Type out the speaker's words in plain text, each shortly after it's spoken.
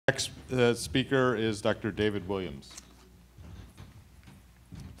speaker is Dr. David Williams.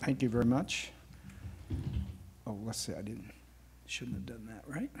 Thank you very much. Oh, let's see, shouldn't have done that,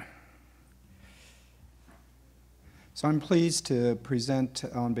 right? So I'm pleased to present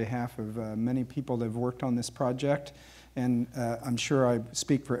on behalf of many people that have worked on this project, and I'm sure I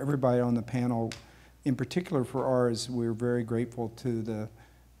speak for everybody on the panel. In particular for ours, we're very grateful to the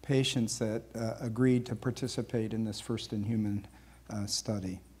patients that agreed to participate in this first-in-human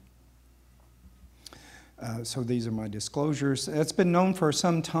study. So these are my disclosures. It's been known for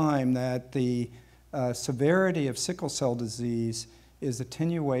some time that the severity of sickle cell disease is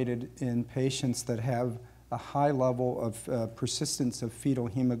attenuated in patients that have a high level of persistence of fetal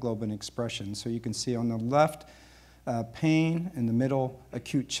hemoglobin expression. So you can see on the left, pain, in the middle,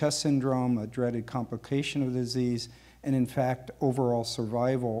 acute chest syndrome, a dreaded complication of the disease, and in fact, overall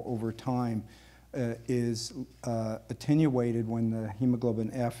survival over time is attenuated when the hemoglobin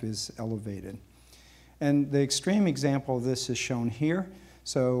F is elevated. And the extreme example of this is shown here.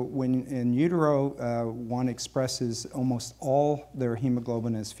 So when in utero, one expresses almost all their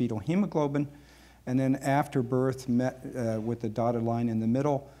hemoglobin as fetal hemoglobin, and then after birth, met with the dotted line in the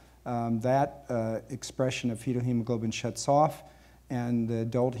middle, that expression of fetal hemoglobin shuts off, and the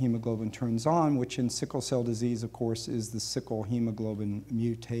adult hemoglobin turns on, which in sickle cell disease, of course, is the sickle hemoglobin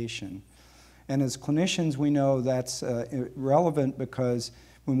mutation. And as clinicians, we know that's relevant because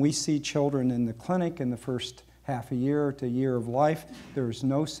when we see children in the clinic in the first half a year to a year of life, there's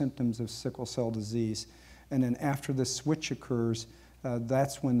no symptoms of sickle cell disease. And then after the switch occurs,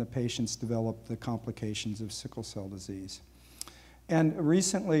 that's when the patients develop the complications of sickle cell disease. And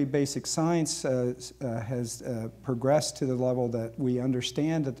recently, basic science has progressed to the level that we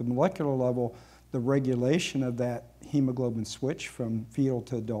understand at the molecular level the regulation of that hemoglobin switch from fetal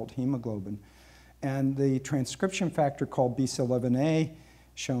to adult hemoglobin. And the transcription factor called BCL11A,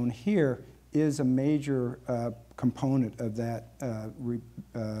 shown here, is a major component of that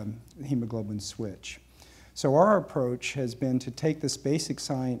hemoglobin switch. So our approach has been to take this basic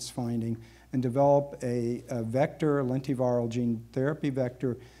science finding and develop a vector, a lentiviral gene therapy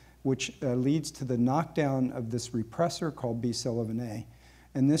vector, which leads to the knockdown of this repressor called BCL11A.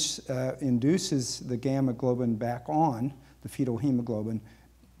 And this induces the gamma globin back on, the fetal hemoglobin,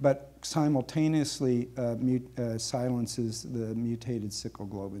 but simultaneously silences the mutated sickle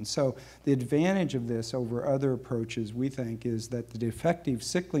globin. So the advantage of this over other approaches, we think, is that the defective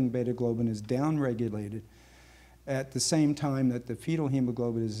sickling beta globin is downregulated at the same time that the fetal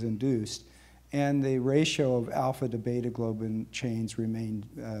hemoglobin is induced, and the ratio of alpha to beta globin chains remain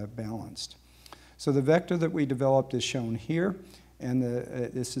balanced. So the vector that we developed is shown here, and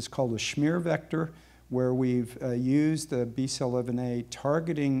this is called a Schmier vector, where we've used the BCL11A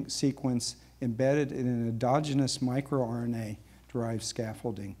targeting sequence embedded in an endogenous microRNA-derived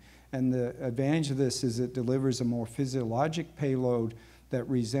scaffolding. And the advantage of this is it delivers a more physiologic payload that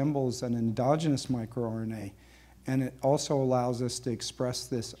resembles an endogenous microRNA. And it also allows us to express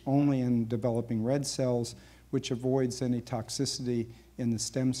this only in developing red cells, which avoids any toxicity in the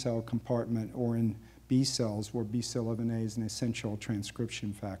stem cell compartment or in B cells, where BCL11A is an essential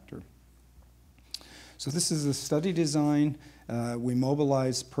transcription factor. So this is the study design. We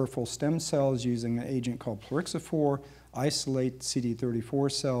mobilize peripheral stem cells using an agent called plerixafor, isolate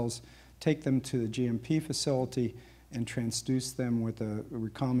CD34 cells, take them to the GMP facility, and transduce them with a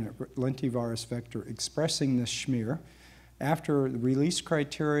recombinant lentivirus vector expressing this Schmier. After the release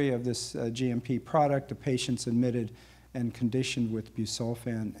criteria of this GMP product, the patient's admitted and conditioned with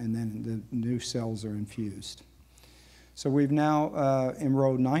busulfan, and then the new cells are infused. So we've now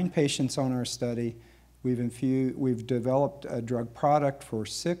enrolled 9 patients on our study. We've developed a drug product for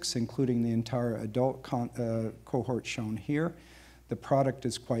 6, including the entire adult cohort shown here. The product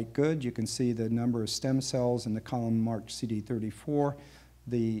is quite good. You can see the number of stem cells in the column marked CD34,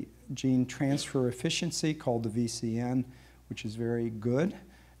 the gene transfer efficiency called the VCN, which is very good,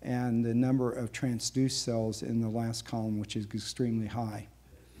 and the number of transduced cells in the last column, which is extremely high.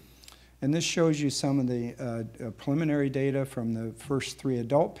 And this shows you some of the preliminary data from the first 3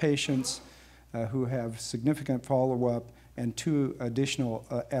 adult patients who have significant follow-up, and 2 additional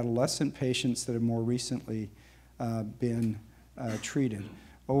adolescent patients that have more recently been treated.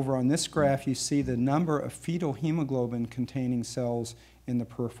 Over on this graph, you see the number of fetal hemoglobin containing cells in the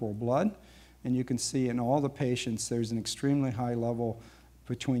peripheral blood, and you can see in all the patients there's an extremely high level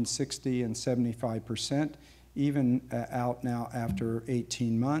between 60 and 75%, even out now after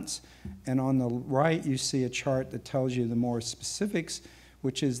 18 months. And on the right, you see a chart that tells you the more specifics,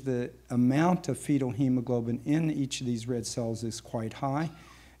 which is the amount of fetal hemoglobin in each of these red cells is quite high,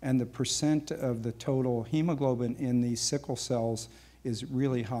 and the percent of the total hemoglobin in these sickle cells is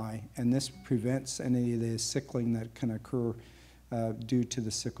really high, and this prevents any of the sickling that can occur due to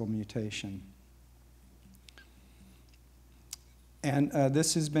the sickle mutation. And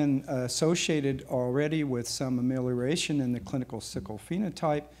this has been associated already with some amelioration in the clinical sickle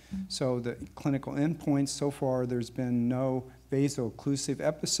phenotype. So the clinical endpoints, so far there's been no vaso-occlusive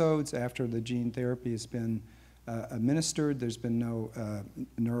episodes after the gene therapy has been administered. There's been no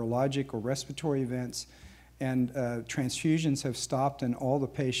neurologic or respiratory events. And transfusions have stopped in all the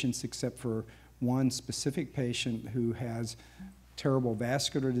patients except for one specific patient who has terrible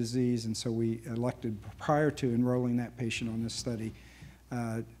vascular disease, and so we elected prior to enrolling that patient on this study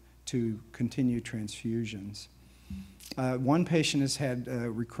to continue transfusions. One patient has had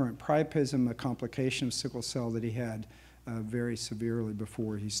recurrent priapism, a complication of sickle cell that he had very severely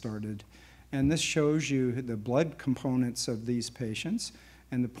before he started. And this shows you the blood components of these patients,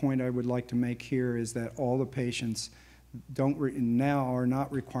 and the point I would like to make here is that all the patients now are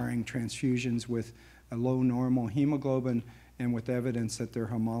not requiring transfusions with a low normal hemoglobin and with evidence that their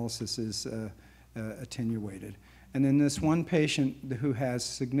hemolysis is attenuated. And then this one patient who has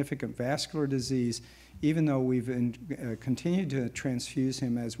significant vascular disease, even though we've continued to transfuse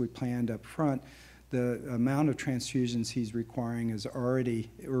him as we planned up front, the amount of transfusions he's requiring is already,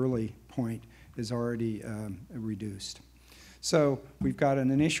 early point, is already reduced. So we've got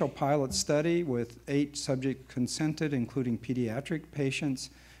an initial pilot study with 8 subjects consented, including pediatric patients.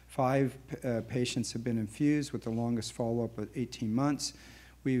 5 patients have been infused with the longest follow-up at 18 months.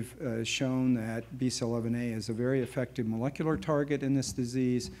 We've shown that BCL11A is a very effective molecular target in this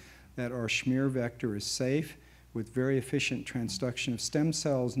disease, that our Schmier vector is safe with very efficient transduction of stem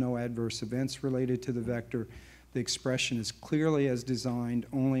cells, no adverse events related to the vector. The expression is clearly as designed,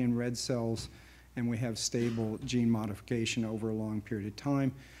 only in red cells, and we have stable gene modification over a long period of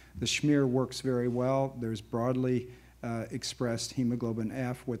time. The Schmier works very well. There's broadly expressed hemoglobin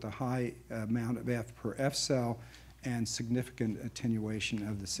F with a high amount of F per F cell and significant attenuation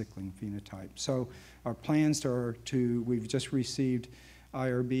of the sickling phenotype. So our plans are we've just received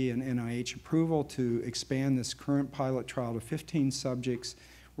IRB and NIH approval to expand this current pilot trial to 15 subjects.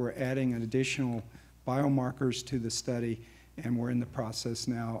 We're adding additional biomarkers to the study, and we're in the process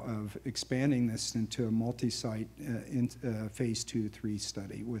now of expanding this into a multi-site phase 2-3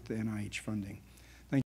 study with the NIH funding.